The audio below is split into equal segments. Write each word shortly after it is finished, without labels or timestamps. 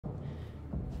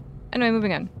Anyway,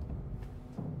 moving on.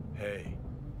 Hey.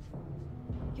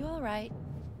 You alright?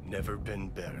 Never been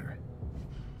better.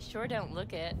 Sure don't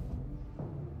look it.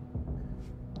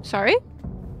 Sorry?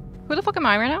 Who the fuck am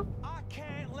I right now? I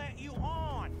can't let you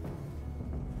on.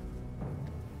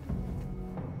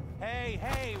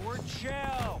 Hey, we're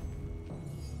chill.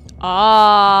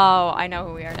 Oh, I know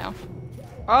who we are now.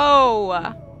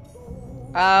 Oh.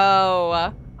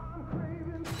 Oh.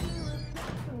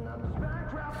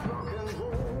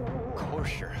 Of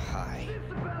course you're high.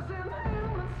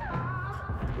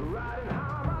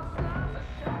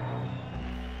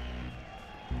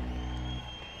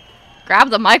 Grab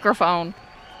the microphone.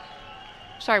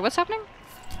 Sorry, what's happening?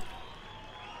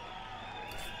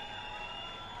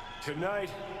 Tonight,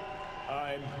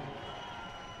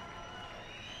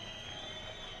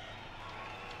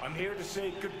 I'm here to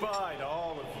say goodbye to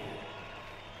all of you.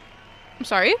 I'm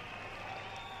sorry?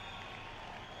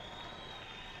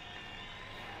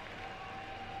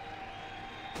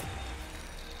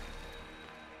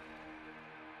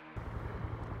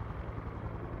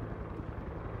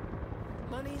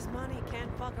 Money's money,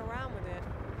 can't fuck around with it.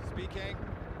 Speaking.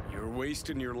 You're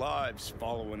wasting your lives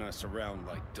following us around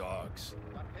like dogs.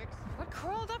 What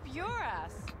crawled up your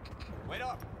ass? Wait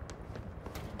up.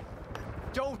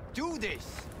 Don't do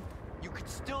this. You could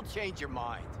still change your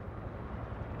mind.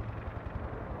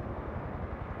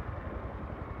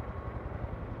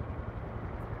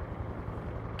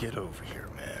 Get over here,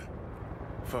 man.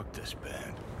 Fuck this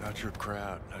band. Not your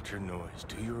crowd, not your noise.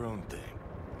 Do your own thing.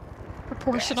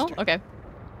 Proportional? Bastard. Okay.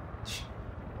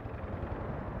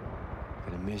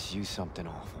 Gonna miss you something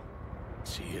awful.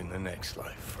 See you in the next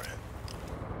life, friend.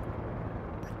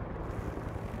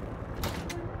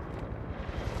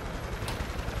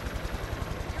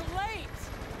 You're late!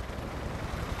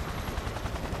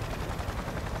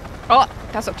 Oh,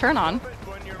 that's a turn on.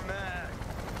 When you're mad,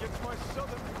 gets my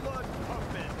southern blood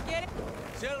pumping. Get it!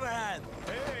 Silverhand.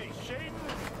 Hey, Shaden.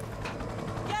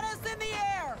 Get us in the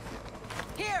air!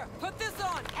 Here, put this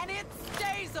on, and it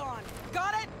stays on!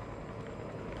 Got it?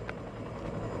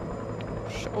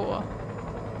 Sure.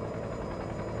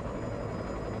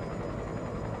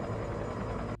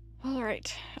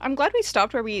 Alright. I'm glad we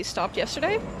stopped where we stopped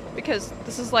yesterday, because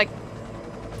this is like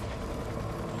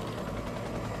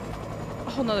a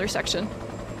whole nother section.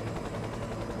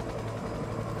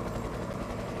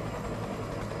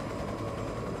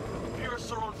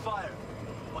 Pierce are on fire.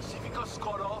 Pacifica's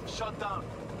cut off, shut down.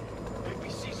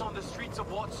 APC's on the streets of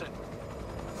Watson.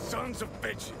 Sons of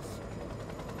bitches.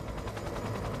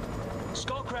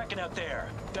 Skullcracking out there.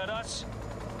 That us?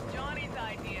 Johnny's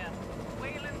idea.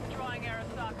 Wayland's drawing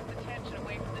Arasaka's attention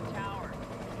away from the tower.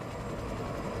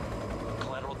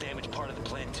 Collateral damage part of the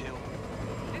plan too.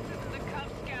 This is the Cub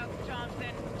Scouts,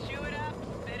 Johnson. Chew it up,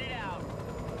 spit it out.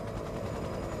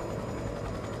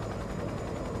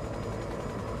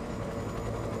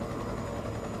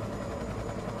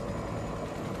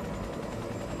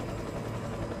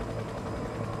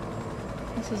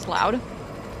 This is loud.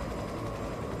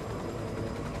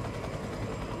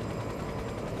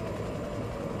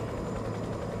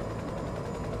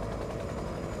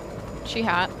 She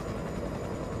hat.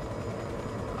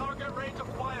 Target range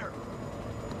acquired.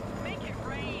 Make it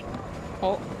rain.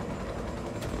 Oh.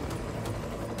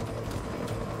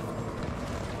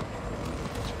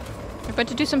 We're about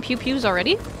to do some pew-pews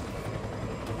already?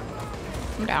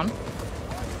 I'm down.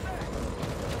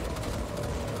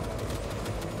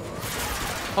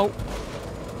 Oh.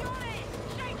 Johnny!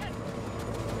 Shaken!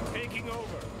 Taking over.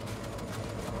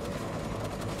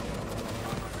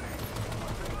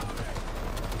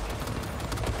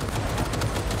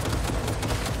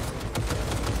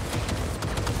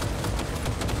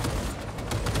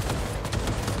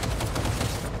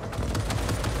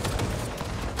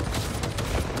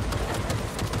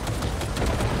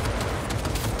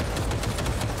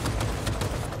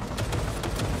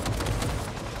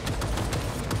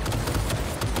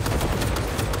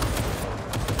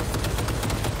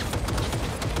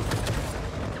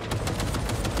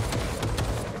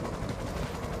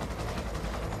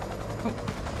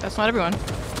 That's not everyone. I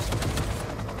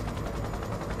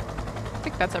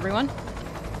think that's everyone.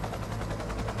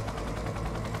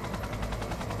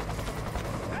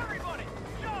 Everybody,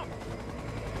 jump!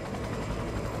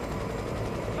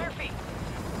 Murphy!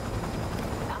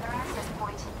 Found their access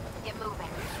point. Get moving.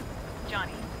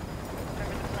 Johnny,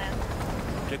 remember the plan?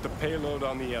 Get the payload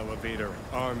on the elevator,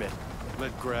 arm it,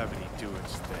 let gravity do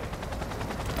its thing.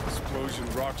 Explosion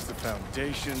rocks the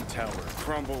foundation, tower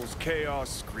crumbles, chaos,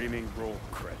 screaming, roll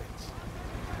credits.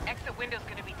 Exit window's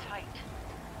gonna be tight.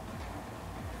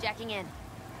 Jacking in.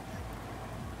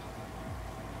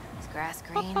 Is grass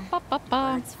green?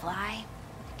 Ba-ba-ba-ba. Birds fly.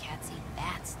 Cats eat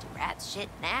bats. Do rats shit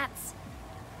gnats?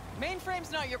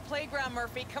 Mainframe's not your playground,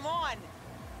 Murphy. Come on.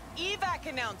 Evac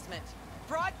announcement.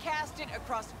 Broadcast it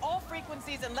across all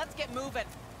frequencies and let's get moving.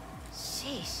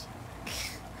 Sheesh.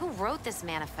 Who wrote this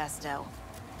manifesto?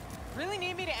 Really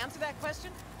need me to answer that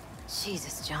question?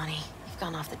 Jesus, Johnny. You've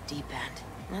gone off the deep end.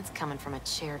 That's coming from a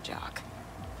chair jock.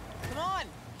 Come on.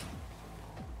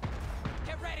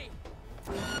 Get ready.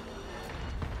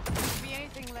 Be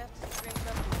anything left to scrape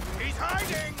up. He's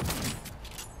hiding!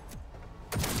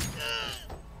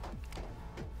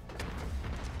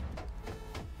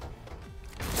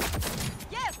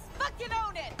 Yes! Fucking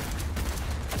own it!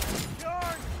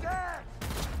 You're dead!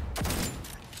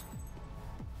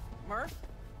 Murph?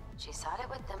 She sought it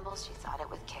with thimbles, she sought it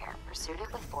with care, pursued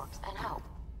it with forks and hope.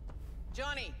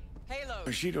 Johnny, Halo.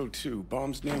 Bushido 2,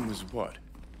 bomb's name was what?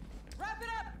 Wrap it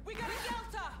up! We got a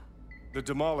Delta! The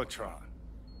Demolitron.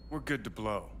 We're good to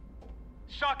blow.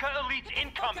 Shaka Elite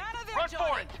incoming! Out of there, Run for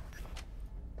Johnny. it!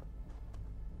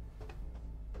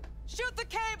 Shoot the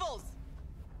cables!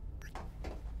 Get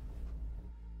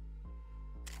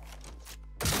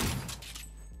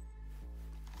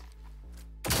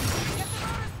the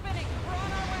motor spinning! We're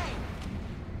on our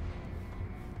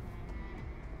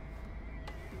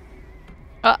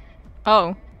way!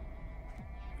 Oh.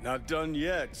 Not done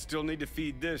yet. Still need to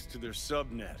feed this to their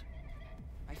subnet.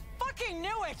 I fucking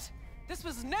knew it! This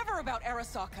was never about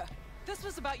Arasaka. This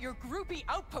was about your groupie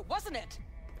output, wasn't it?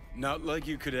 Not like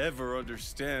you could ever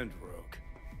understand, Rogue.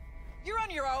 You're on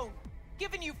your own.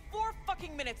 Giving you 4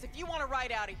 fucking minutes if you want to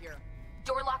ride out of here.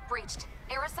 Door lock breached.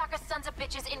 Arasaka's sons of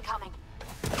bitches incoming.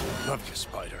 Love you,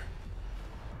 Spider.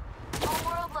 The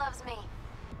whole world loves me.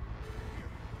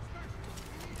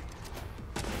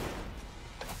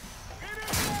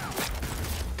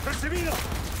 Perseverino!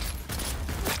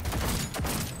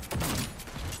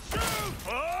 Shoot!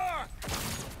 Fuck!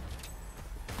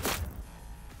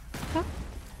 Huh?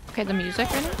 Okay, the music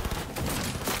right now?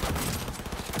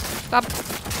 Stop.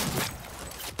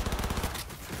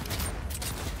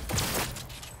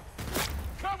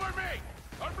 Cover me!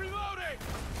 I'm reloading!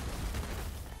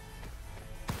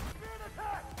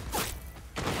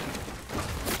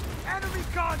 Enemy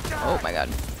contact! Oh my god.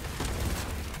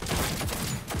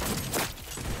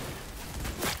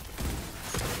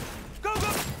 Go,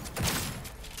 go!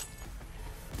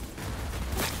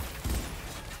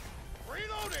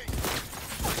 Reloading!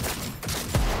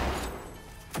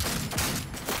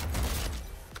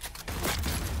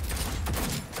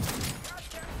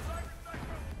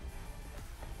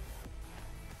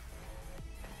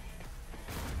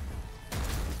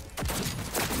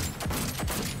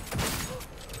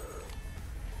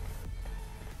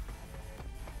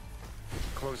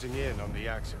 Closing in on the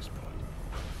access point.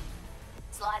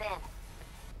 Slide in.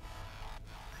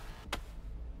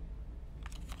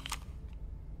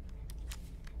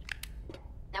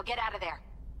 Now get out of there.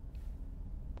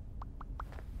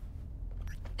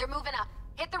 They're moving up.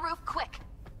 Hit the roof quick.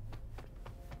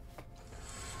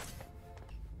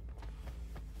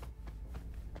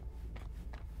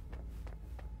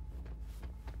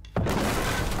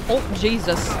 Oh,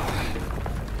 Jesus.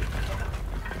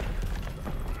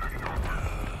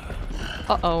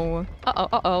 Uh-oh. Uh-oh,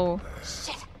 uh-oh.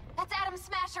 Shit! That's Adam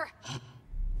Smasher!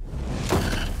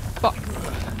 Fuck.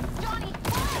 Johnny,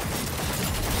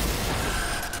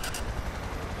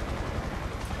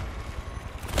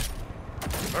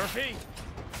 Murphy!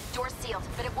 door's sealed,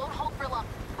 but it won't hold for long.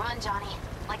 Run, Johnny.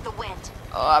 Like the wind.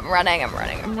 Oh, I'm running, I'm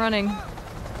running, I'm running.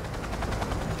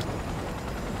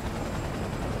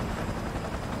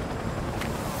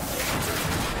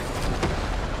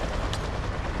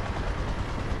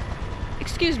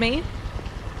 Excuse me.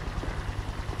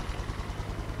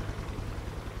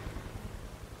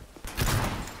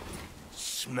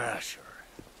 Smasher.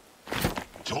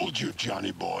 Told you,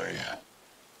 Johnny boy.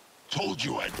 Told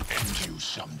you I'd end you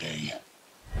someday.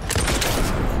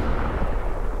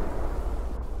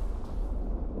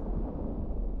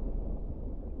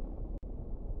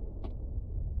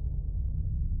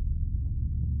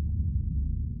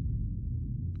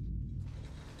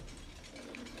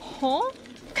 Huh?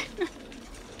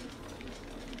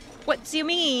 What do you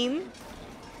mean?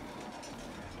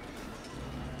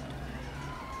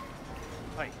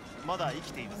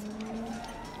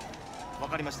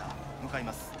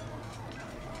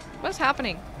 What's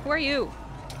happening? Who are you?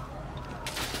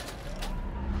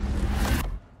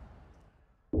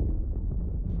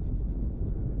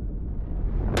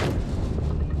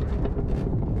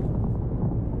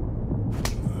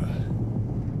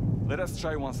 Let us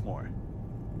try once more.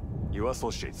 Your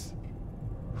associates.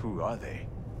 Who are they?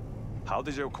 How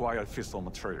did you acquire fissile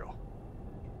material?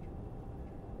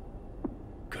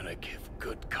 Gonna give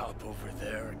good cop over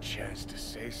there a chance to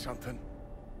say something?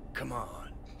 Come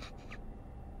on.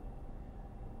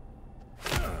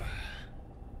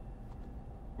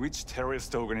 Which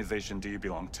terrorist organization do you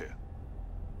belong to?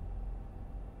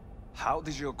 How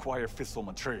did you acquire fissile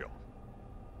material?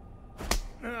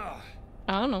 I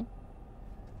don't know.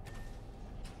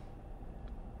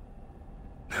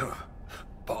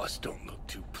 Boss don't look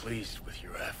too pleased with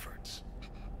your efforts.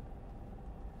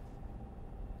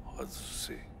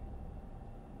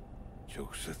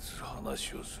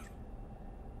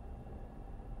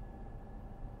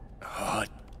 Hot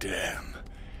damn.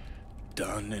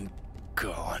 Done and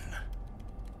gone.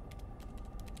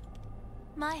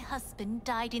 My husband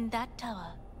died in that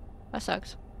tower. That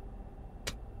sucks.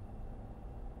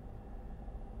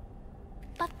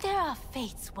 But there are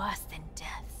fates worse than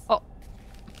death. Oh.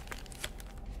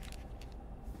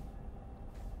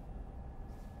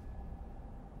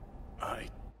 I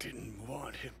didn't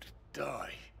want him to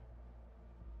die.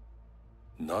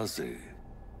 なぜ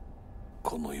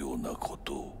このようなこ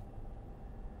とを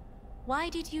Why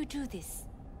did you do this?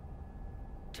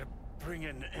 To bring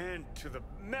an end to the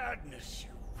madness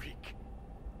you wreak.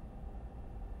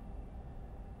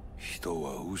 人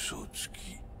は嘘をつ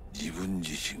き自分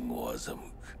自身を欺く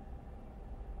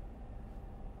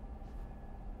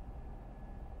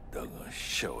だが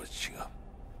死者は違う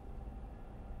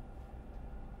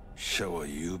死者は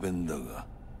雄弁だが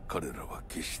彼らは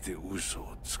決して嘘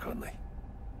をつかない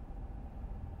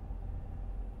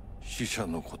死者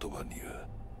の言葉には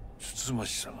つつま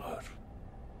しさがある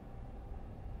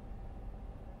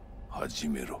始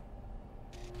めろ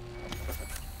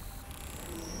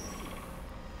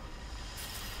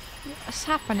What's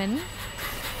happening?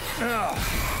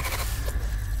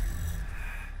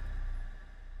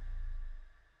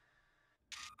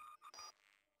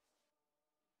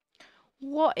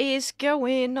 What is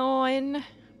going on?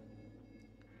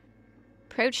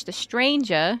 Approach the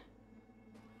stranger.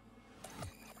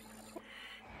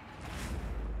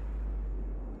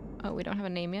 Oh, we don't have a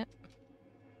name yet.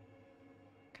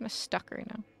 Kind of stuck right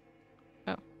now.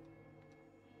 Oh.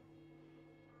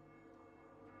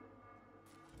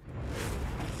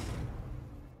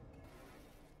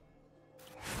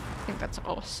 I think that's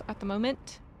us at the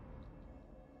moment.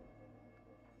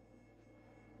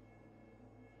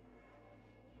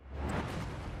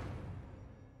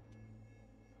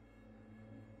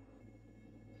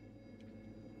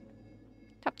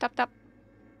 Tap, tap, tap.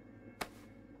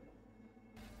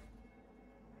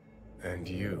 And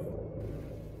you?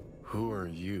 Who are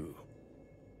you?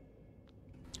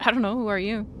 I don't know. Who are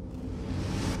you?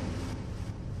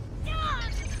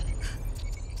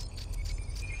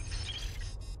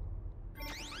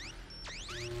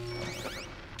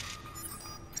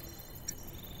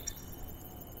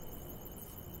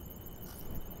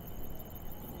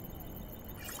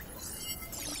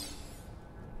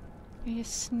 I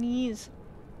sneeze.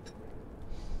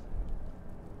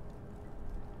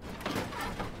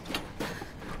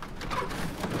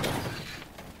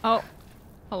 Oh,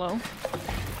 hello.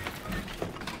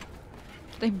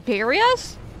 Did they bury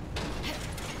us?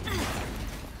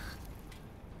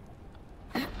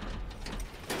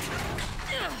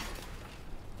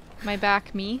 My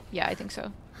back, me? Yeah, I think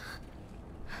so.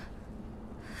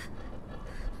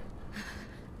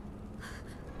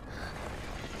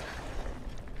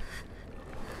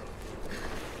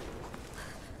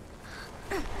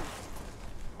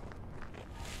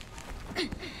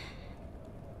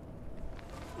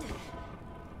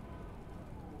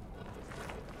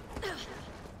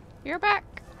 You're back.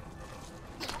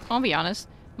 I'll be honest,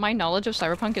 my knowledge of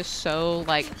Cyberpunk is so,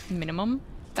 like, minimum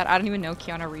that I didn't even know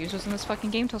Keanu Reeves was in this fucking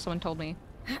game till someone told me.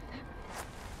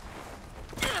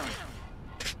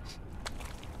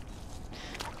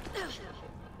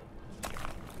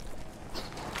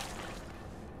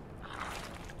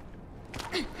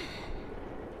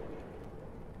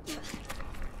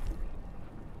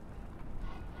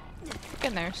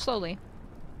 Getting there, slowly.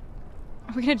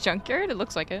 Are we in a junkyard? It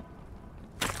looks like it.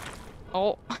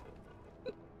 Oh.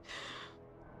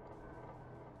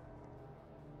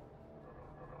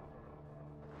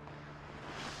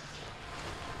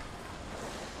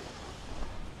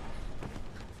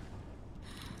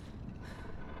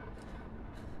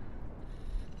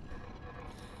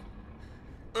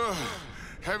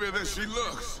 Heavier than she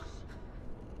looks.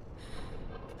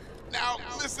 Now,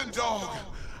 listen, dog.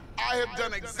 I have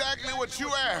done exactly what you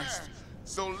asked.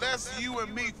 So let's you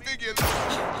and me figure this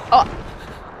out. Oh.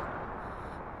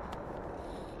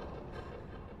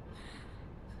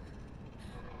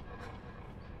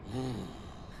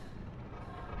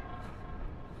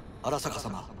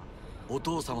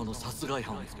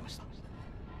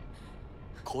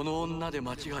 この女で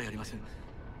間違いありません。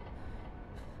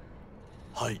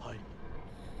はい。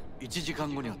1時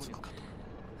間後には着くかと。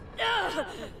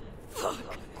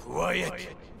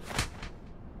Quiet.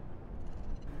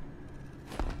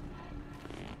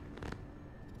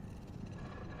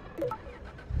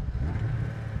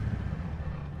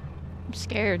 I'm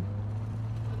scared.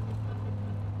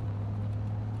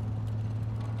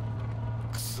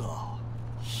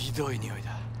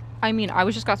 I mean, I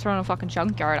was just got thrown in a fucking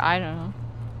junkyard. I don't know.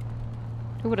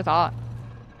 Who would have thought?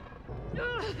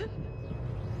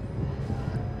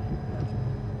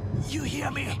 You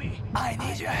hear me? I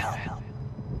need your help.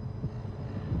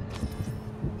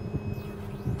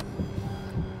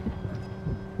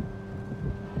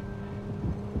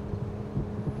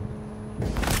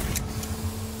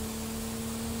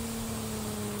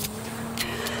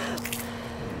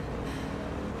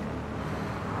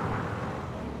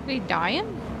 Are you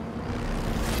dying?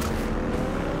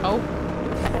 Oh.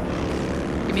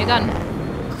 Give me a gun.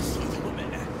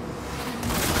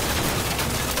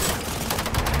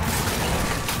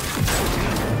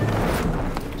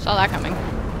 Saw that coming.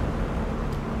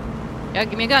 Yeah,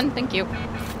 give me a gun. Thank you.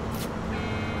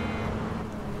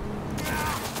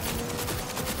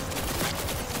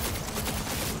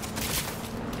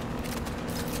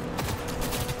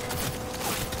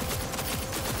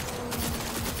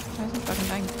 Why is he fucking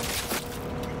dying?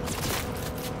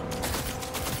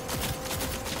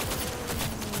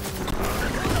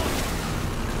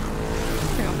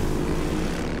 There you go.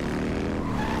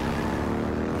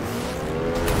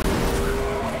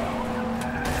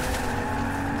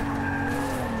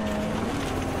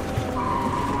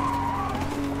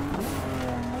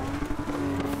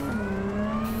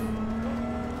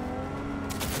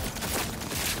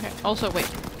 Okay, also, wait.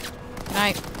 Can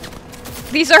I...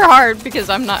 These are hard because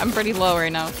I'm pretty low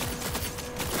right now.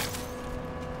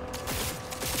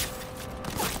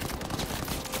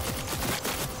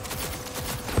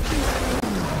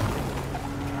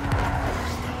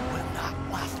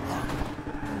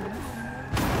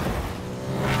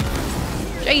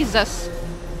 Jesus.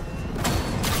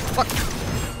 Fuck.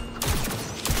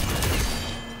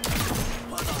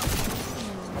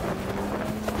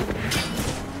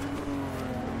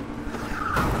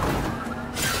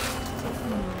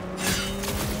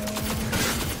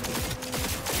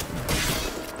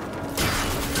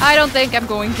 I don't think I'm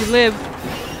going to live.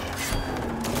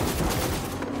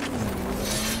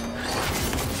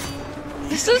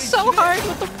 This is so hard,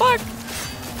 what the fuck?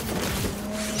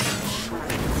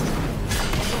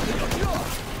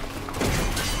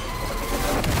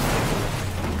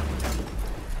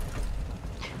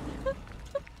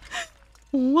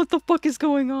 What the fuck is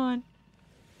going on?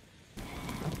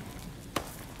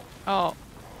 Oh.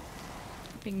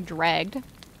 Being dragged.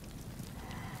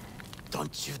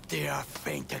 Don't you dare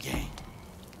faint again.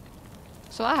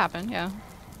 So that happened, yeah.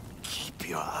 Keep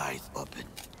your eyes open.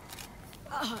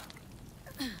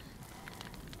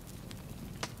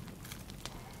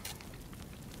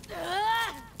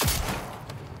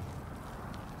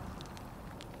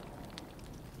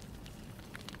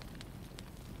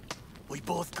 We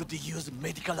both could use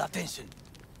medical attention.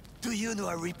 Do you know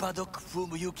a Reaper Doc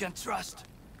whom you can trust?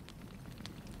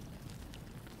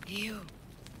 You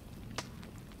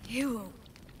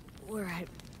were at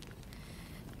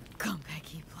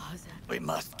Konpeki Plaza. We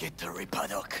must get to Reaper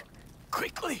Doc.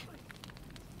 Quickly!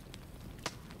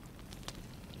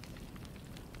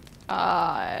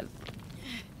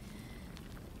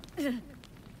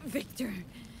 Victor.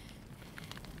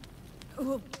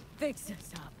 We'll fix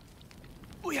this up.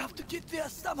 We have to get there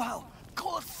somehow.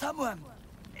 Call someone.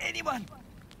 Anyone.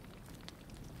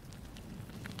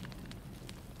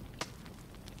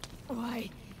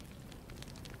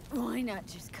 Why not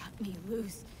just cut me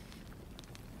loose?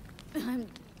 I'm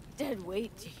dead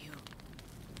weight to you.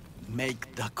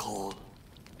 Make the call.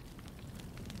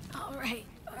 All right.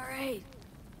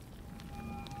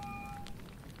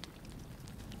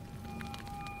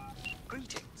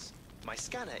 Greetings. My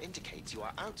scanner indicates you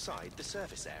are outside the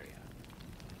service area.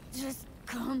 Just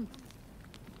come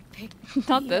pick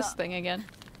Not me this up. thing again.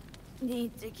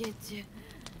 Need to get to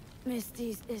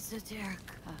Misty's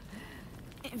Esoterica.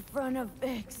 In front of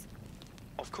Vix.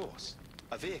 Of course.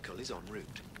 A vehicle is en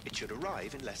route. It should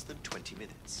arrive in less than 20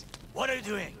 minutes. What are you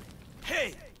doing?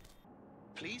 Hey!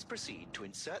 Please proceed to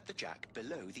insert the jack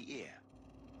below the ear,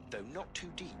 though not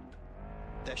too deep.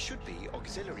 There should be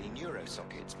auxiliary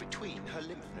neurosockets between her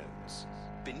lymph nodes,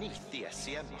 beneath the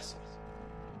SCM muscle.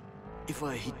 If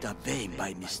I hit a vein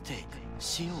by mistake,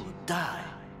 she'll die.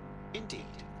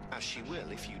 Indeed, as she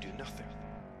will if you do nothing.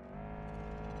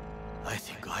 I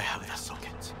think I have the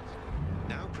socket.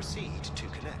 Now proceed to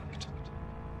connect.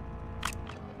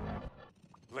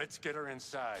 Let's get her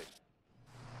inside.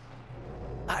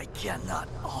 I cannot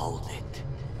hold it.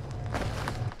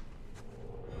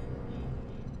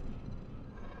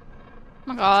 Oh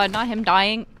my god, not him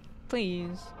dying.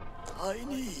 Please. I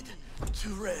need to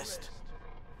rest.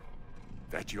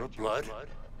 That your blood?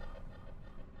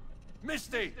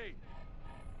 Misty!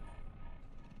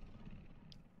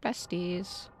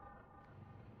 Besties.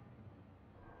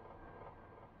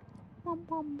 Bum,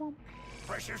 bum, bum.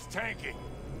 Pressure's tanking.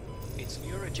 It's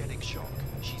neurogenic shock.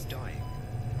 She's dying.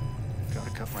 Gotta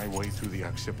cut my way through the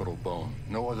occipital bone.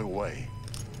 No other way.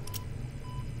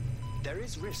 There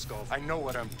is risk of... I know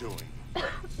what I'm doing.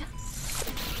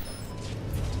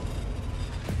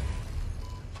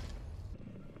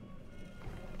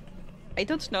 I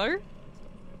don't know.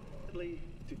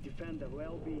 To defend the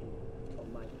well-being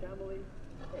of my family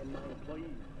and my employees.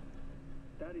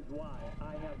 That is why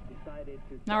I have decided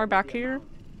to... Now we're back here.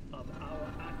 ...of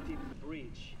our active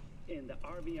breach in the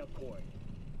Army Accord.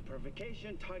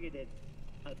 Provocation targeted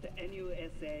at the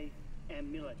NUSA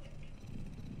and Militech.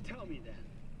 Tell me then,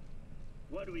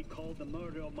 what do we call the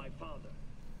murder of my father?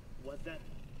 Was that...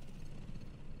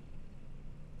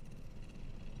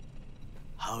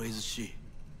 How is she?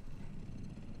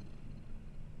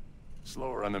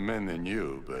 Slower on the men than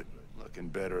you, but looking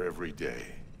better every day.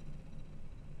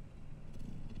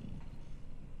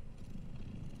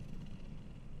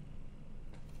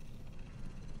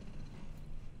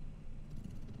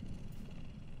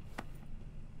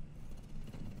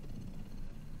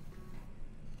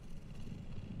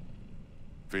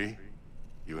 V,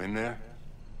 you in there?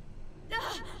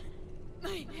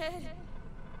 My head.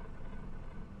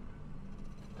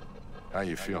 How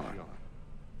you feeling?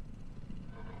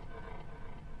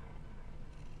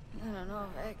 I don't know,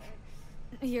 Vic.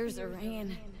 Ears are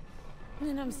ringing.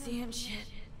 And I'm seeing shit.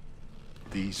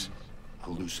 These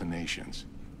hallucinations.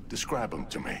 Describe them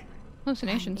to me.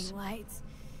 Hallucinations. Blinding lights.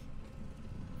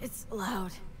 It's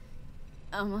loud.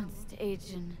 I'm on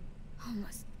stage and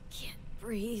almost can't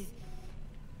breathe.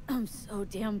 I'm so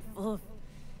damn full of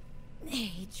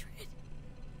hatred.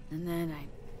 And then I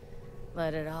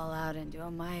let it all out into a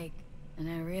mic, and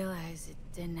I realized it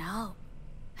didn't help.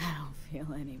 I don't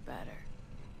feel any better.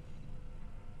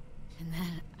 And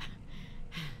then,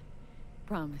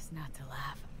 promise not to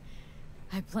laugh.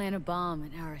 I plant a bomb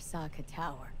in Arasaka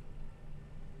Tower.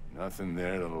 Nothing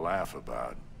there to laugh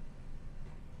about.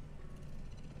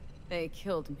 They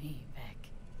killed me, Vic.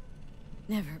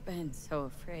 Never been so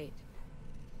afraid.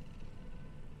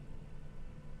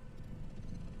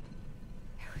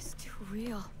 It was too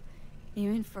real,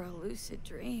 even for a lucid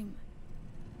dream.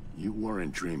 You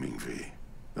weren't dreaming, V.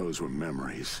 Those were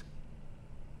memories.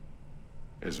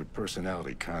 There's a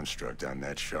personality construct on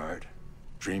that shard.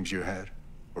 Dreams you had,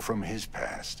 or from his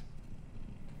past.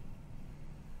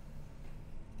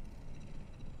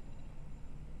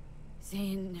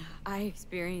 Saying I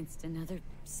experienced another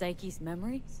Psyche's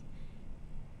memories?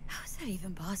 How is that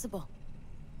even possible?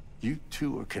 You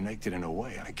two are connected in a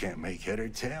way I can't make head or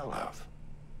tail of.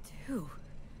 Two?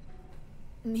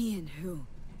 Me and who,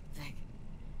 Vic?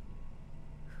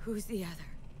 Who's the other?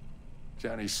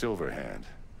 Johnny Silverhand,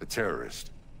 a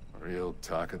terrorist. A real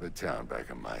talk of the town back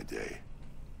in my day.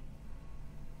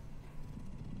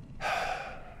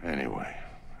 Anyway,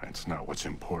 that's not what's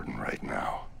important right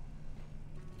now.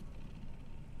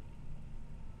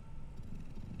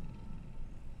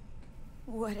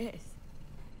 What is?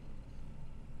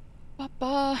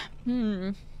 Papa.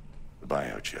 The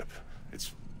biochip.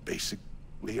 It's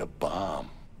basically a bomb.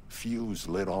 Fuse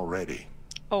lit already.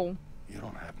 Oh. You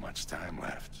don't have much time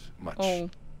left. Much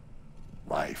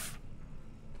life.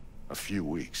 A few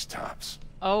weeks, tops.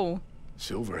 Oh.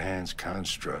 Silverhand's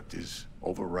construct is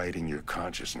overriding your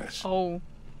consciousness. Oh.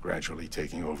 Gradually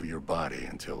taking over your body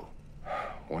until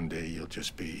one day you'll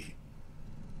just be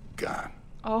gone.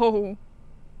 Oh.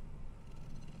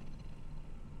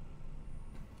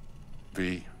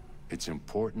 V, it's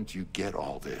important you get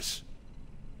all this.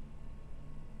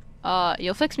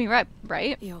 You'll fix me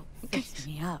right? You'll fix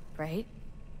me up, right,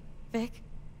 Vic?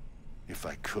 If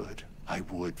I could, I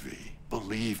would, V.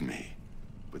 Believe me.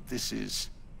 But this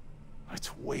is...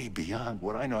 it's way beyond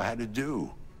what I know how to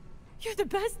do. You're the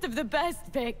best of the best,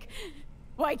 Vic.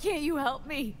 Why can't you help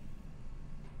me?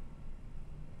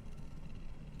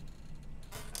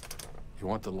 You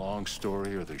want the long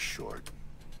story or the short?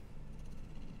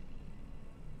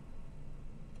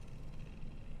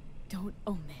 Don't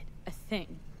omit a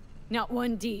thing. Not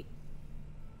one D.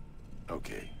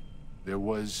 Okay. There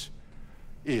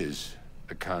is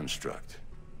a construct.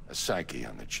 A psyche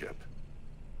on the chip.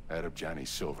 That of Johnny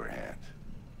Silverhand.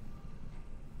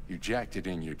 You jacked it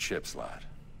in your chip slot.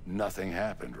 Nothing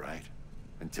happened, right?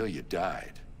 Until you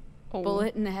died. Oh.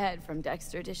 Bullet in the head from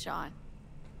Dexter Deshawn.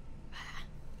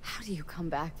 How do you come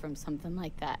back from something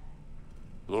like that?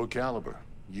 Low caliber.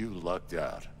 You lucked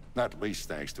out. Not least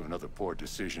thanks to another poor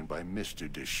decision by Mr.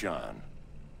 Deshawn.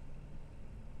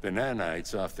 The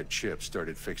nanites off the chip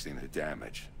started fixing the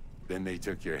damage. Then they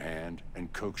took your hand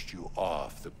and coaxed you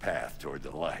off the path toward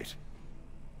the light.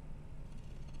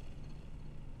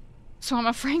 So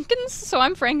I'm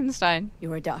Frankenstein.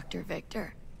 You're Dr.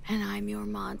 Victor, and I'm your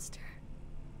monster.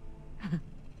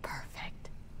 Perfect.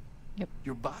 Yep.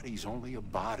 Your body's only a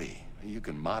body. You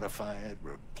can modify it,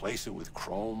 replace it with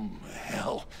chrome,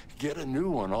 hell, get a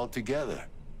new one altogether.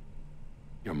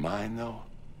 Your mind, though?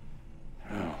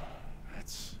 Oh,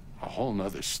 that's a whole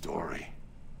nother story.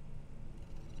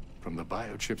 From the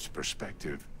biochip's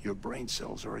perspective, your brain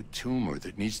cells are a tumor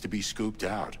that needs to be scooped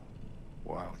out,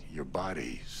 while your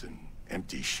body's an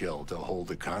empty shell to hold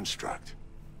the construct.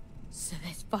 So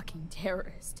this fucking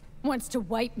terrorist wants to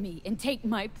wipe me and take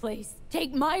my place,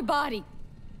 take my body.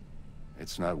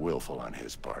 It's not willful on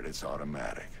his part, it's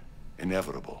automatic.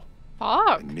 Inevitable.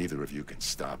 Fuck. And neither of you can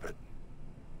stop it.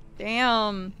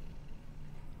 Damn.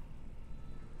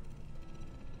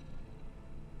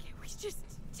 Can't we just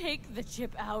take the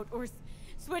chip out or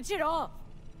switch it off?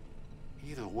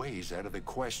 Either way's out of the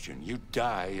question. You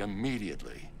die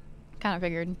immediately. Kind of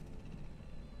figured.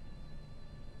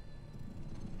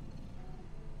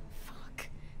 Fuck.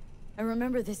 I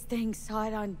remember this thing, saw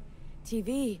it on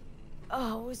TV.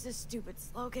 Oh, what was this stupid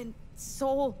slogan?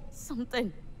 Soul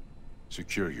something.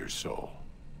 Secure your soul.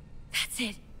 That's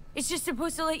it. It's just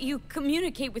supposed to let you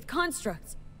communicate with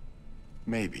constructs.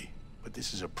 Maybe, but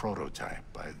this is a prototype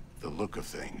by the look of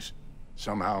things.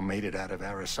 Somehow made it out of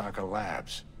Arasaka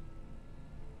Labs.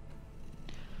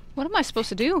 What am I supposed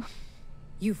to do?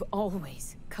 You've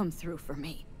always come through for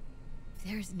me. If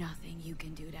there's nothing you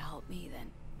can do to help me,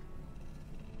 then...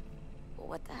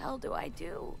 what the hell do I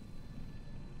do?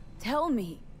 Tell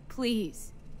me,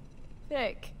 please.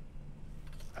 Vic.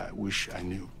 I wish I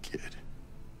knew, kid.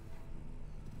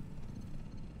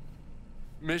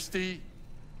 Misty?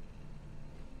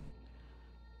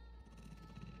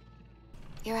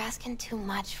 You're asking too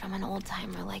much from an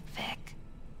old-timer like Vic.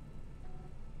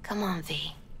 Come on,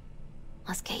 V.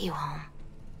 Let's get you home.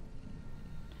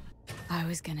 I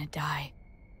was gonna die.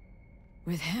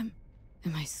 With him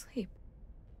in my sleep.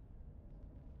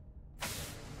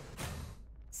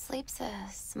 Sleep's a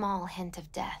small hint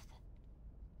of death.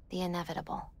 The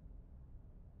inevitable.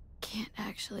 Can't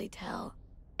actually tell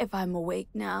if I'm awake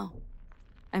now.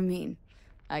 I mean,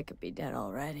 I could be dead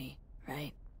already,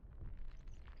 right?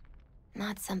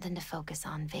 Not something to focus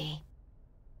on, V.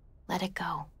 Let it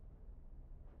go.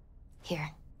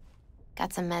 Here.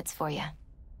 Got some meds for you.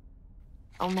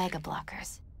 Omega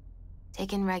blockers.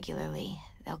 Taken regularly,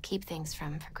 they'll keep things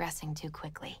from progressing too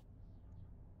quickly.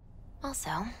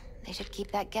 Also, they should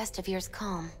keep that guest of yours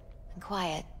calm and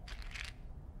quiet.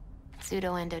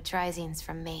 Pseudo-endotrizine's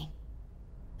from me.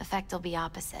 Effect will be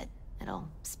opposite. It'll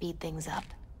speed things up.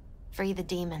 Free the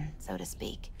demon, so to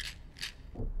speak.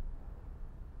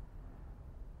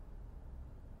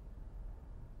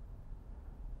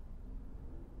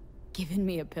 Giving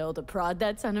me a pill to prod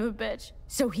that son of a bitch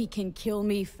so he can kill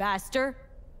me faster?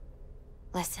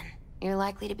 Listen, you're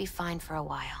likely to be fine for a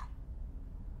while.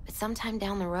 But sometime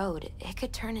down the road, it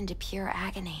could turn into pure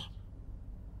agony.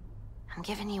 I'm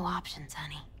giving you options,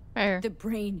 honey. Fair. The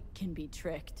brain can be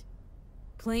tricked.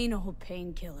 Plain old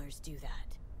painkillers do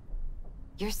that.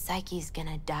 Your psyche's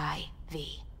gonna die,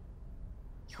 V.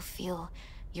 You'll feel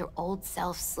your old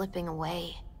self slipping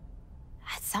away.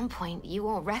 At some point, you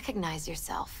won't recognize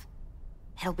yourself.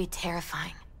 It'll be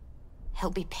terrifying.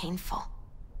 It'll be painful.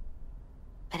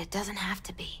 But it doesn't have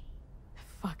to be.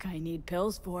 The fuck I need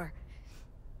pills for?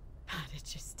 To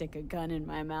just stick a gun in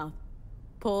my mouth.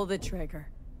 Pull the trigger.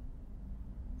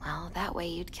 Well, that way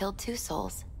you'd kill 2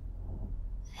 souls.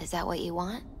 Is that what you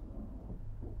want?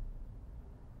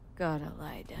 Gotta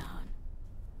lie down.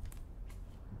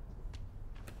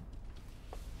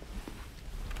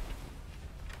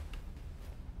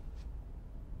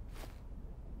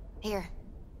 Here.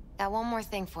 Got one more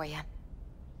thing for you.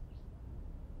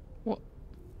 What?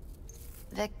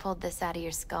 Vic pulled this out of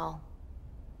your skull.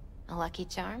 A lucky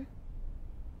charm?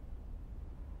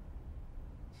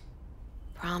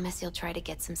 Promise you'll try to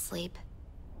get some sleep.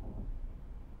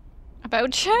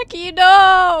 About Jackie,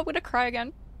 no! I'm gonna cry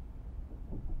again.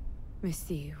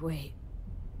 Misty, wait.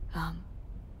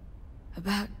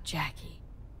 About Jackie.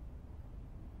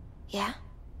 Yeah?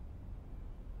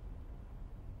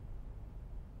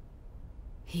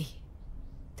 He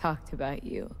talked about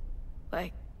you.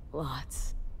 Like,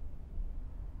 lots.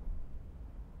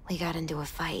 We got into a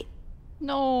fight.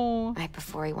 No. Right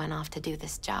before he went off to do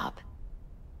this job.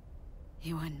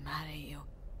 He wasn't mad at you.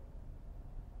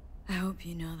 I hope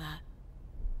you know that.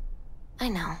 I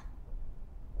know.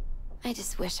 I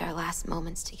just wish our last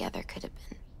moments together could have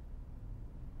been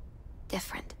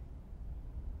different.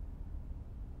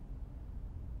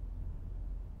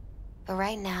 But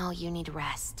right now, you need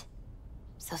rest.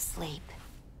 So sleep.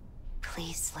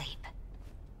 Please sleep.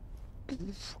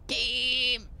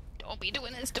 Game! Don't be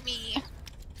doing this to me.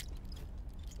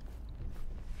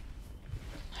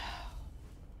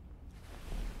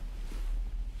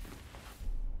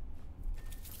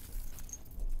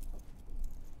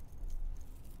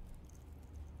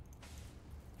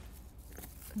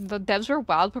 The devs were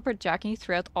wild pepper jacking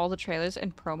throughout all the trailers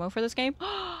and promo for this game.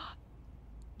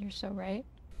 You're so right.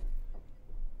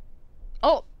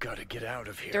 Oh! Gotta get out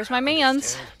of here. There's my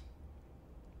mans. Understand?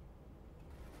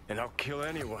 And I'll kill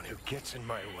anyone who gets in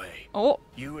my way. Oh.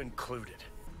 You included.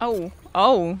 Oh.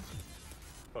 Oh.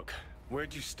 Look,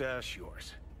 where'd you stash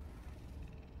yours?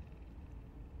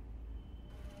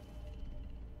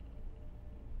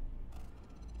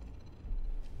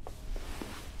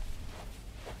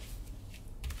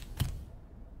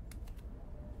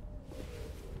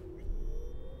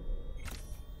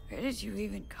 Where did you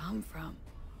even come from?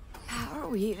 How are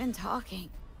we even talking?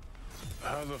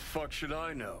 How the fuck should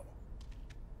I know?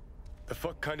 The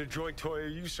fuck kind of droid toy are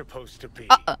you supposed to be?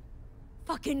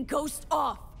 Fucking ghost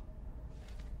off!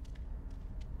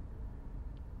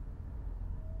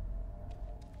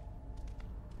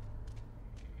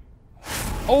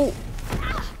 Oh!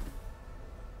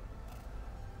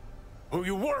 Who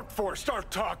you work for,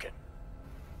 start talking!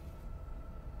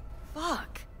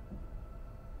 Fuck.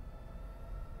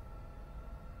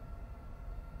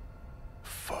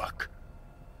 Fuck.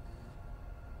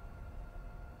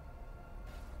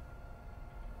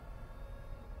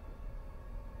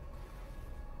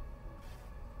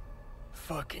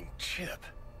 Fucking Chip.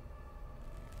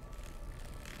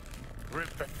 Rip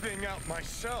the thing out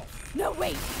myself. No,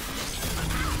 wait!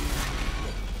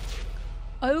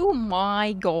 Oh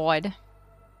my god.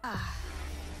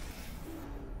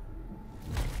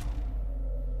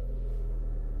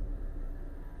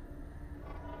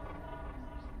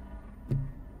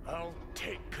 I'll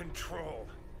take control.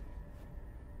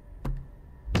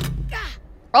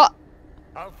 Oh!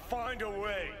 I'll find a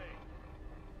way.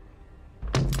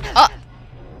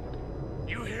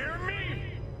 You hear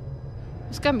me?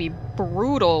 It's gonna be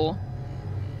brutal.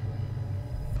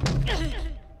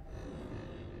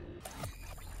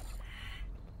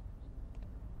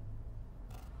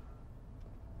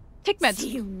 Take meds. See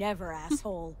you never,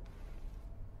 asshole.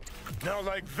 Now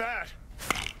like that.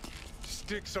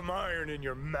 Stick some iron in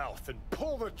your mouth and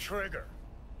pull the trigger.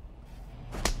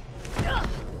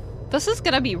 This is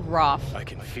gonna be rough. I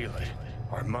can feel it.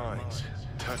 Our minds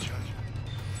touching.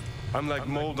 I'm like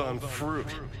mold on fruit,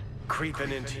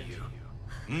 creeping into you.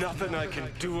 Nothing I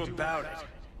can do about it.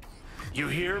 You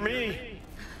hear me?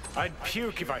 I'd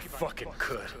puke if I fucking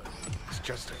could. It's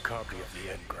just a copy of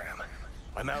the engram.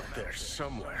 I'm out there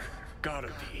somewhere.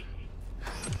 Gotta be.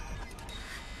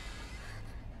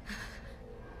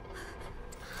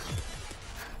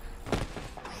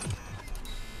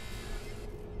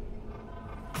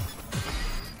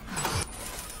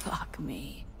 Fuck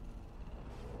me.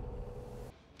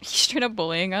 He's straight up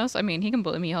bullying us. I mean, he can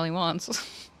bully me all he wants.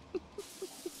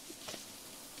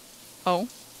 Oh.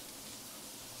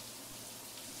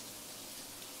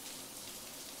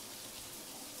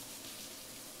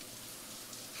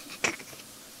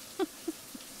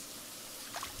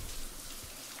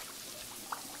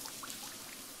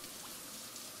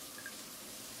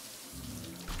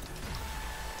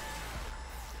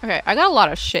 Okay, I got a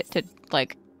lot of shit to,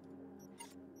 like...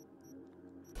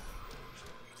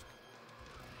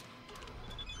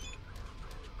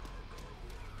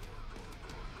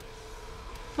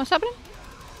 What's happening?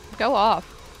 Go off.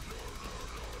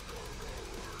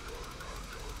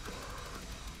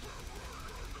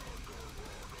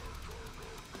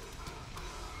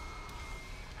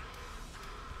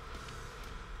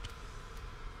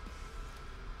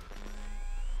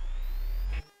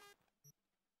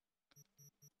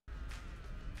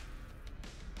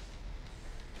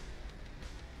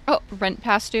 Oh, rent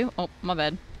past due? Oh, my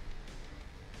bad.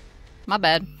 My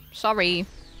bad. Sorry.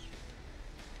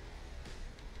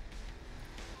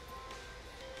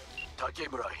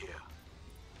 Takemura here.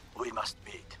 We must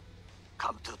meet.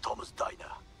 Come to Tom's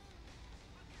Diner.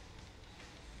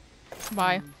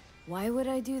 Why? Why would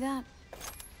I do that?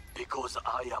 Because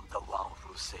I am the one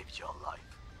who saved your life.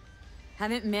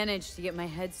 Haven't managed to get my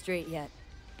head straight yet.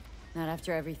 Not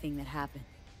after everything that happened.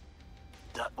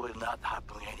 That will not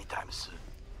happen anytime soon.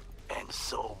 And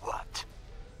so what?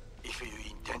 If you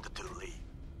intend to leave,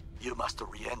 you must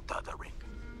re-enter the ring.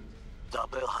 The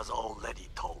bell has already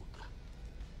tolled.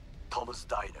 Tom's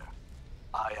Diner.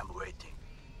 I am waiting.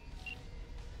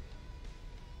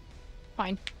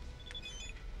 Fine.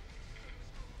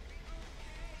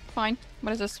 Fine.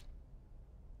 What is this?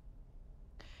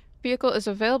 Vehicle is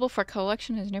available for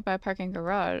collection in his nearby parking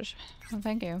garage. Oh,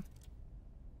 thank you.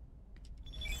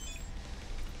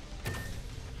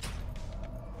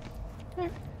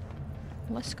 Alright.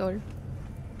 Let's go.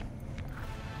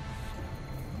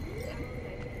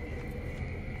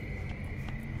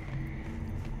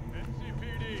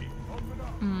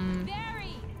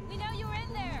 Barry! We know you were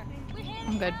in there! We're here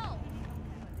I'm good.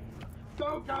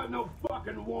 Don't got no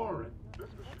fucking warrant!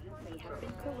 They have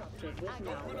been corrupted with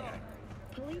malware.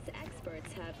 Police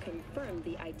experts have confirmed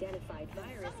the identified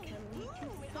virus can lead to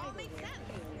cyberware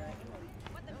failure.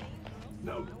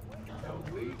 No.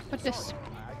 What's this?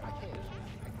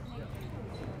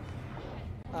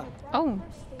 Oh,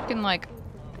 you can like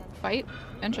fight?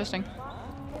 Interesting.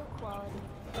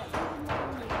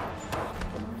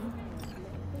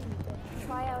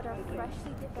 Try out our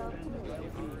freshly developed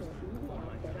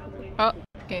Oh,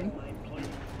 game.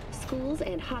 Schools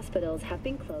and hospitals have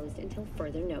been closed until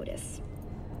further notice.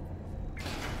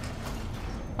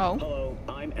 Oh. Hello,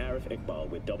 I'm Arif Iqbal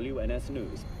with WNS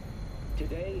News.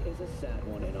 Today is a sad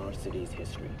one in our city's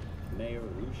history. Mayor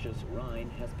Lucius Rhine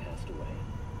has passed away.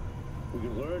 We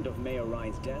learned of Mayor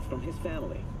Rhine's death from his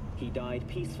family. He died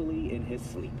peacefully in his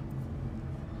sleep.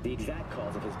 The exact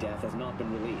cause of his death has not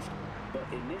been released, but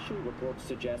initial reports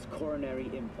suggest coronary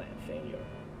implant failure.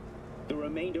 The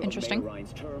remainder of Mayor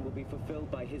Rhine's term will be fulfilled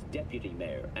by his deputy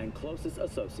mayor and closest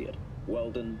associate,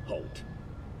 Weldon Holt.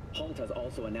 Holt has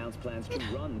also announced plans to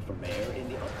run for mayor in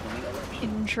the upcoming election.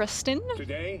 Interesting.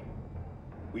 Today,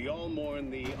 we all mourn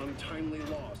the untimely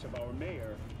loss of our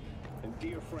mayor and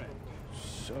dear friend.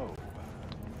 So.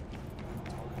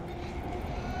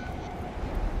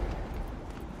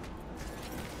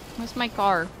 Where's my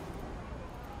car?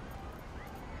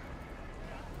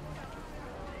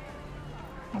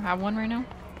 I don't have one right now.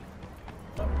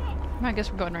 I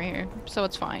guess we're going right here, so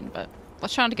it's fine, but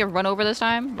let's try not to get run over this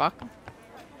time. Fuck.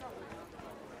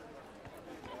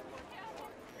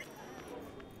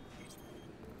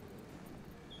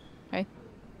 Hey.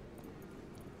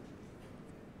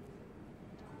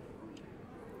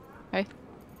 Hey.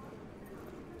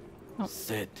 Oh.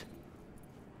 Sit.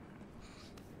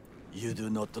 You do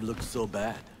not look so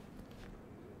bad.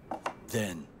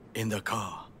 Then, in the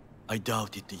car, I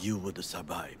doubted you would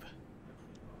survive.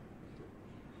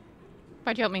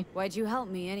 Why'd you help me? Why'd you help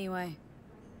me anyway?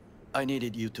 I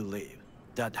needed you to leave.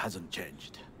 That hasn't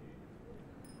changed.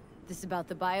 This about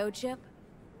the biochip?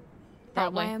 That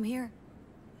Probably. why I'm here?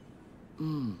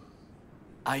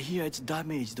 I hear it's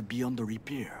damaged beyond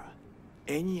repair.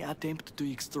 Any attempt to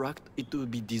extract it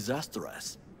would be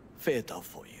disastrous. Fatal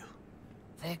for you.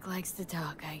 Vic likes to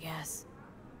talk, I guess.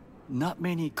 Not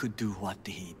many could do what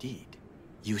he did.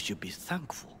 You should be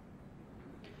thankful.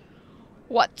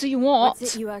 What do you want?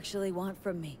 What's it you actually want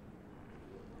from me?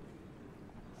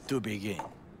 To begin,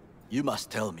 you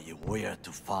must tell me where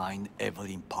to find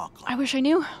Evelyn Parker. I wish I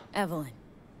knew. Evelyn.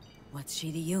 What's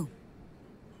she to you?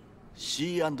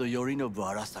 She and Yorinobu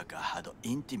Arasaka had an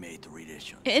intimate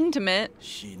relation. Intimate?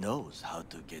 She knows how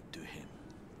to get to him.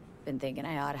 Been thinking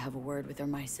I ought to have a word with her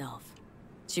myself.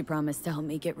 She promised to help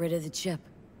me get rid of the chip.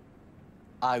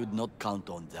 I would not count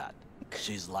on that.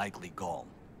 She's likely gone,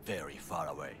 very far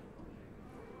away.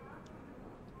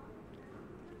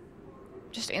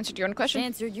 Just answered your own question. Just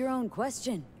answered your own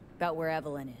question about where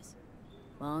Evelyn is.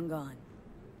 Long gone.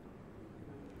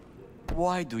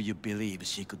 Why do you believe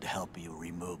she could help you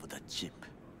remove the chip?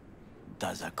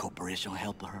 Does a corporation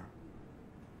help her?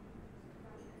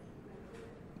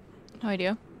 No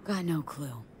idea. Got no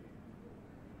clue.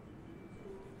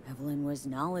 Evelyn was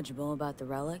knowledgeable about the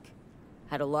relic.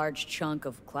 Had a large chunk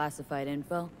of classified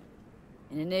info.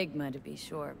 An enigma, to be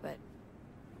sure, but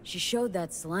she showed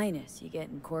that slyness you get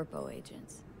in corpo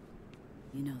agents.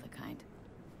 You know the kind.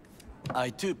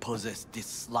 I too possess this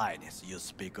slyness you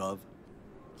speak of.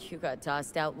 You got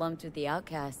tossed out lumped with the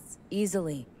outcasts,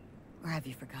 easily. Or have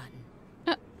you forgotten?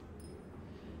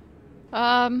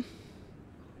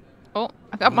 Oh,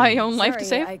 I got my own life to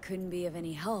Sorry, save. I couldn't be of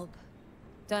any help.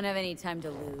 Don't have any time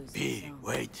to lose. B,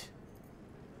 wait.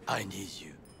 I need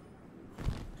you.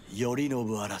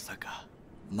 Yorinobu Arasaka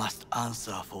must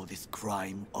answer for this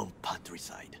crime of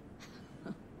patricide.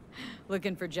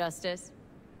 Looking for justice?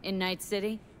 In Night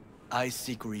City? I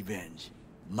seek revenge.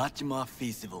 Much more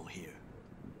feasible here.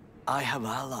 I have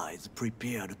allies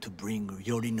prepared to bring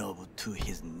Yorinobu to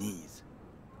his knees.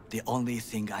 The only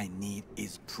thing I need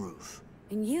is proof.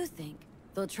 And you think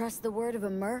they'll trust the word of a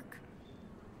merc?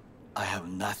 I have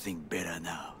nothing better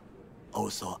now.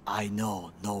 Also, I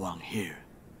know no one here.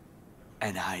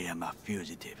 And I am a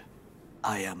fugitive.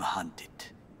 I am hunted.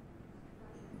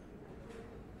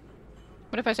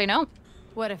 What if I say no?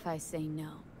 What if I say no?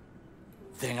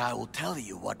 Then I will tell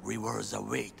you what rewards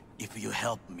await if you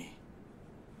help me.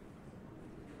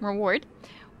 Reward?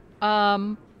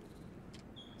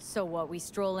 So what, we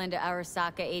stroll into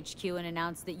Arasaka HQ and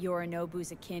announce that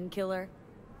Yorinobu's a kin killer?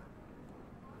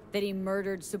 That he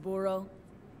murdered Saburo?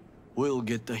 We'll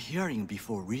get the hearing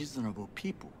before reasonable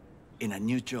people in a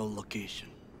neutral location.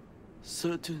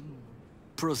 Certain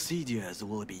procedures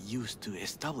will be used to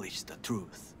establish the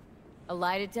truth. A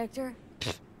lie detector?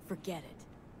 Forget it.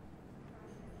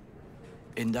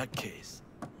 In that case,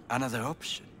 another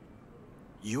option.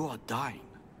 You are dying.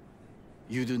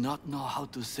 You do not know how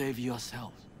to save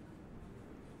yourself.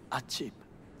 A chip,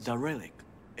 the relic,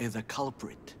 is a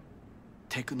culprit.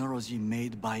 Technology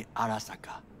made by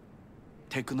Arasaka.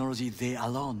 Technology they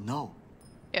alone know.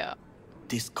 Yeah.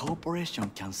 This corporation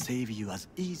can save you as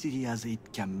easily as it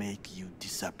can make you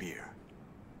disappear.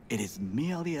 It is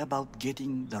merely about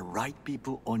getting the right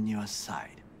people on your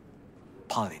side.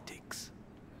 Politics.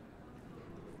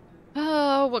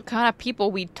 Oh, what kind of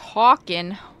people we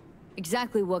talking?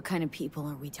 Exactly what kind of people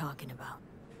are we talking about?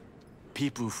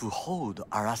 People who hold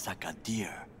Arasaka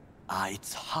dear are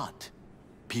its heart.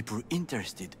 People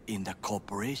interested in the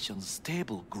corporation's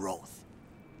stable growth.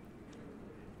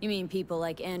 You mean people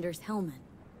like Anders Hellman?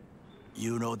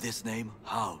 You know this name?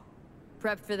 How?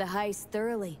 Prepped for the heist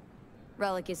thoroughly.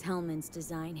 Relic is Hellman's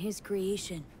design, his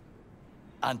creation.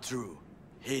 Untrue.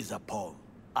 He's a pawn.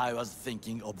 I was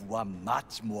thinking of one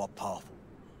much more powerful.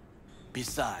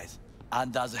 Besides,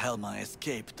 Anders Hellman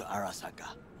escaped to Arasaka.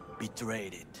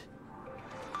 Betrayed it.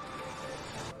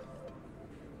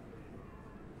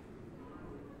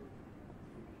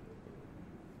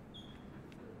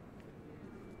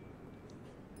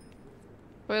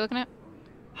 What are you looking at?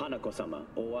 Hanako-sama,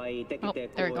 o会いできて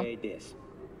there we go. 光栄です。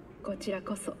こちら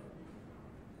こそ。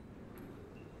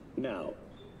Now,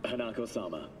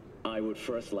 Hanako-sama, I would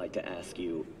first like to ask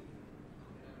you...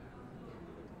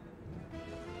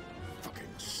 Fucking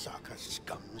Saka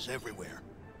scums everywhere.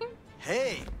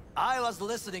 Hey, I was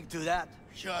listening to that.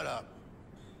 Shut up.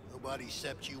 Nobody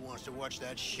except you wants to watch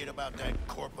that shit about that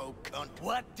corpo cunt.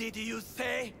 What did you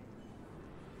say?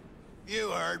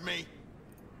 You heard me.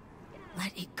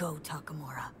 Let it go,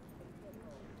 Takamura.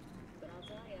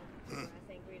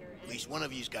 At least one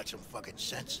of you's got some fucking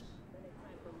sense.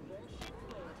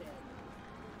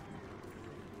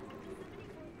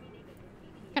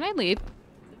 Can I leave?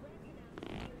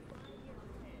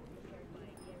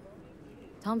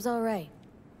 Tom's all right.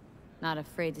 Not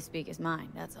afraid to speak his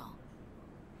mind, that's all.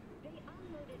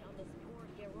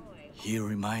 He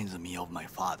reminds me of my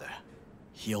father.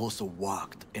 He also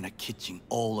worked in a kitchen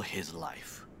all his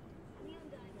life.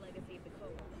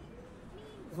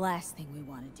 The last thing we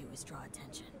want to do is draw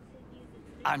attention.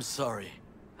 I'm sorry.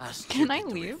 Can I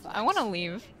leave? I want to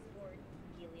leave.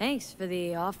 Thanks for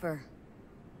the offer.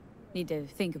 Need to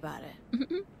think about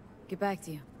it. Get back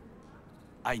to you.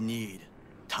 I need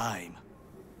time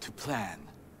to plan,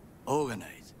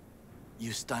 organize.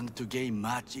 You stand to gain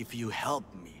much if you help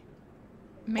me.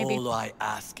 Maybe. All I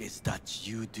ask is that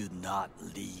you do not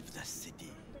leave the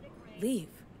city. Leave?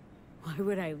 Why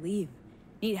would I leave?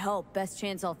 Need help. Best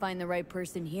chance I'll find the right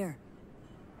person here.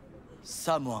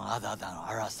 Someone other than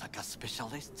Arasaka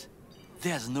specialist?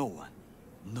 There's no one.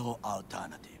 No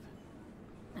alternative.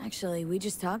 Actually, we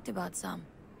just talked about some.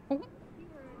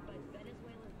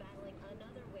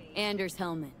 Anders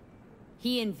Hellman.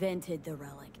 He invented the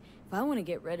relic. If I want to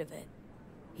get rid of it,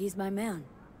 he's my man.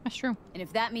 That's true. And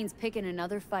if that means picking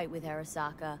another fight with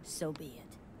Arasaka, so be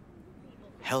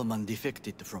it. Hellman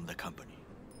defected from the company.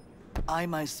 I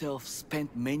myself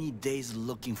spent many days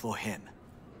looking for him.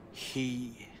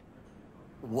 He...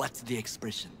 what's the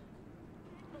expression?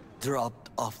 Dropped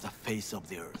off the face of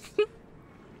the earth.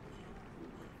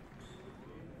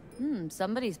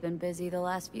 Somebody's been busy the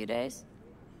last few days.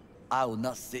 I will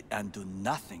not sit and do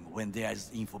nothing when there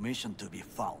is information to be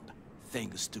found.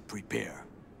 Things to prepare.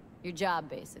 Your job,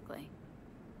 basically.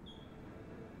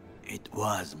 It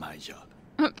was my job.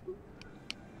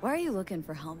 Why are you looking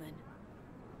for Hellman?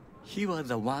 He was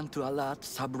the one to alert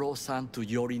Saburo-san to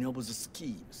Yorinobu's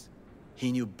schemes.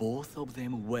 He knew both of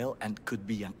them well and could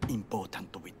be an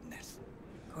important witness.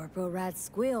 Corporal rats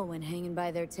squeal when hanging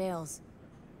by their tails.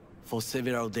 For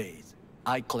several days,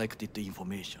 I collected the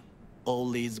information. All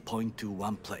leads point to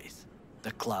one place,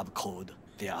 the club called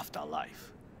the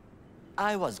Afterlife.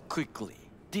 I was quickly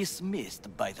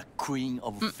Dismissed by the queen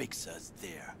of fixers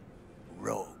there,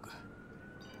 Rogue.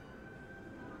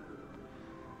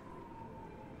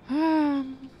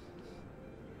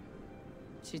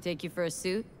 She take you for a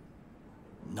suit?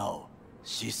 No,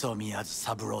 she saw me as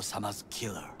Saburo-sama's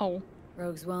killer. Oh.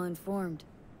 Rogue's well informed.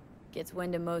 Gets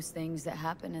wind of most things that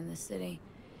happen in the city.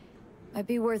 Might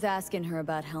be worth asking her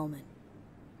about Hellman.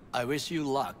 I wish you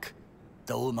luck.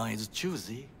 The woman is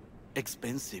choosy,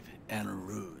 expensive, and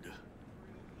rude.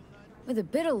 With a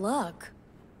bit of luck,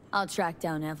 I'll track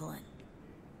down Evelyn.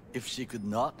 If she could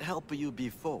not help you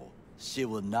before, she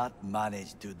will not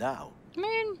manage to now.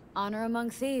 Honor among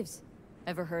thieves.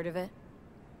 Ever heard of it?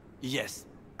 Yes,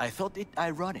 I thought it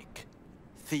ironic.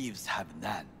 Thieves have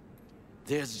none.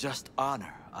 There's just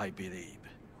honor, I believe.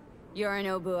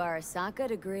 Yorinobu Arasaka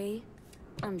degree,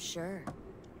 I'm sure.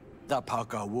 The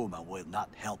Parker woman will not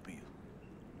help you.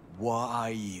 Were I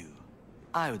you,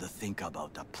 I would think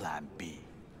about a plan B.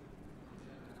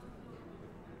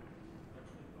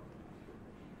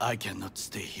 I cannot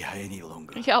stay here any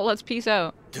longer. Yeah, let's peace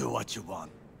out. Do what you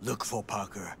want. Look for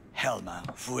Parker, Hellman,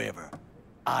 whoever.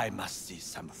 I must see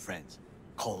some friends,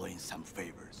 call in some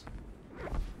favors.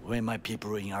 When my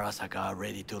people in Arasaka are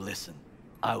ready to listen,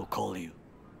 I will call you.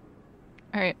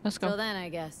 Alright, let's go. Till then, I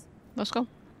guess. Let's go.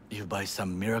 If by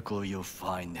some miracle you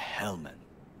find Hellman,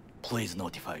 please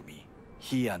notify me.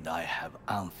 He and I have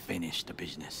unfinished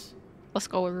business. Let's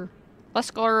go.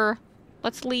 Let's go.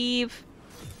 Let's leave.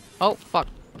 Oh, fuck.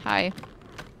 Hi.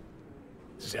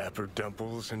 Zapper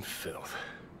dumples and filth.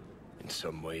 In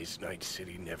some ways, Night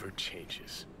City never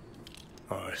changes.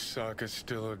 Arasaka's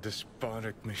still a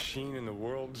despotic machine and the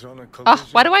world's on a collision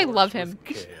why do I course love him? with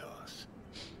chaos.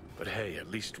 But hey, at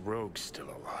least Rogue's still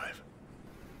alive.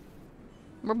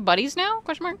 We're buddies now?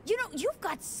 Question mark? You know, you've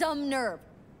got some nerve.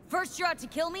 First you're out to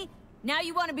kill me, now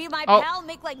you want to be my Oh. pal and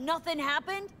make like nothing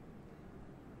happened?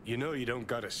 You know you don't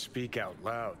gotta speak out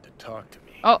loud to talk to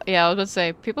me. Oh, yeah, I was about to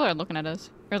say, people are looking at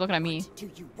us. They're looking at me. What do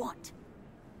you want?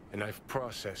 And I've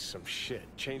processed some shit,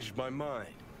 changed my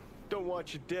mind. Don't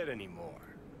want you dead anymore.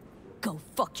 Go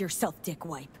fuck yourself,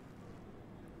 dickwipe.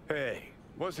 Hey,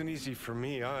 wasn't easy for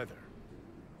me either.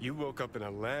 You woke up in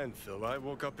a landfill, I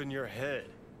woke up in your head.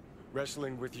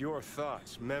 Wrestling with your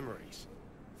thoughts, memories.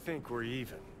 Think we're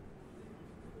even.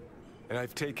 And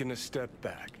I've taken a step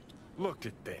back, looked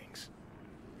at things.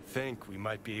 Think we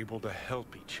might be able to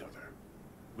help each other.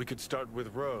 We could start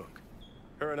with Rogue.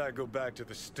 Her and I go back to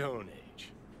the Stone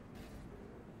Age.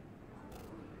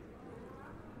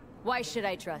 Why should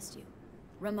I trust you?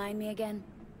 Remind me again?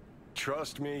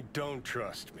 Trust me, don't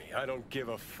trust me. I don't give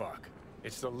a fuck.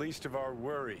 It's the least of our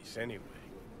worries, anyway.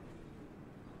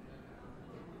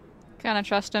 Kinda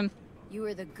trust him. You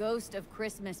are the ghost of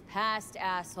Christmas past,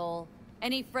 asshole.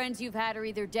 Any friends you've had are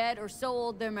either dead or so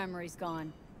old their memory's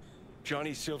gone.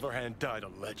 Johnny Silverhand died a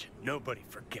legend. Nobody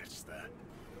forgets that.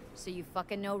 So you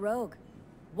fucking know Rogue.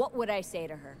 What would I say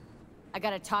to her? I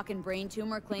got a talking brain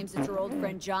tumor, claims it's your old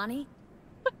friend Johnny?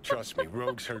 Trust me,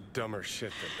 Rogue's heard dumber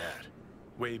shit than that.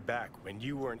 Way back when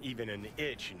you weren't even an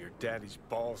itch in your daddy's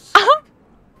balls.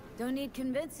 Don't need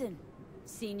convincing.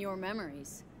 Seen your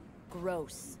memories.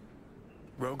 Gross.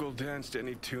 Rogue will dance to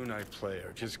any tune I play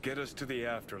her. Just get us to the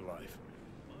afterlife.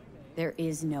 There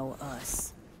is no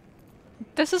us.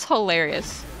 This is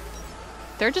hilarious.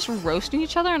 They're just roasting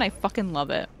each other and I fucking love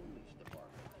it.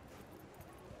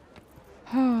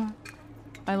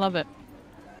 I love it.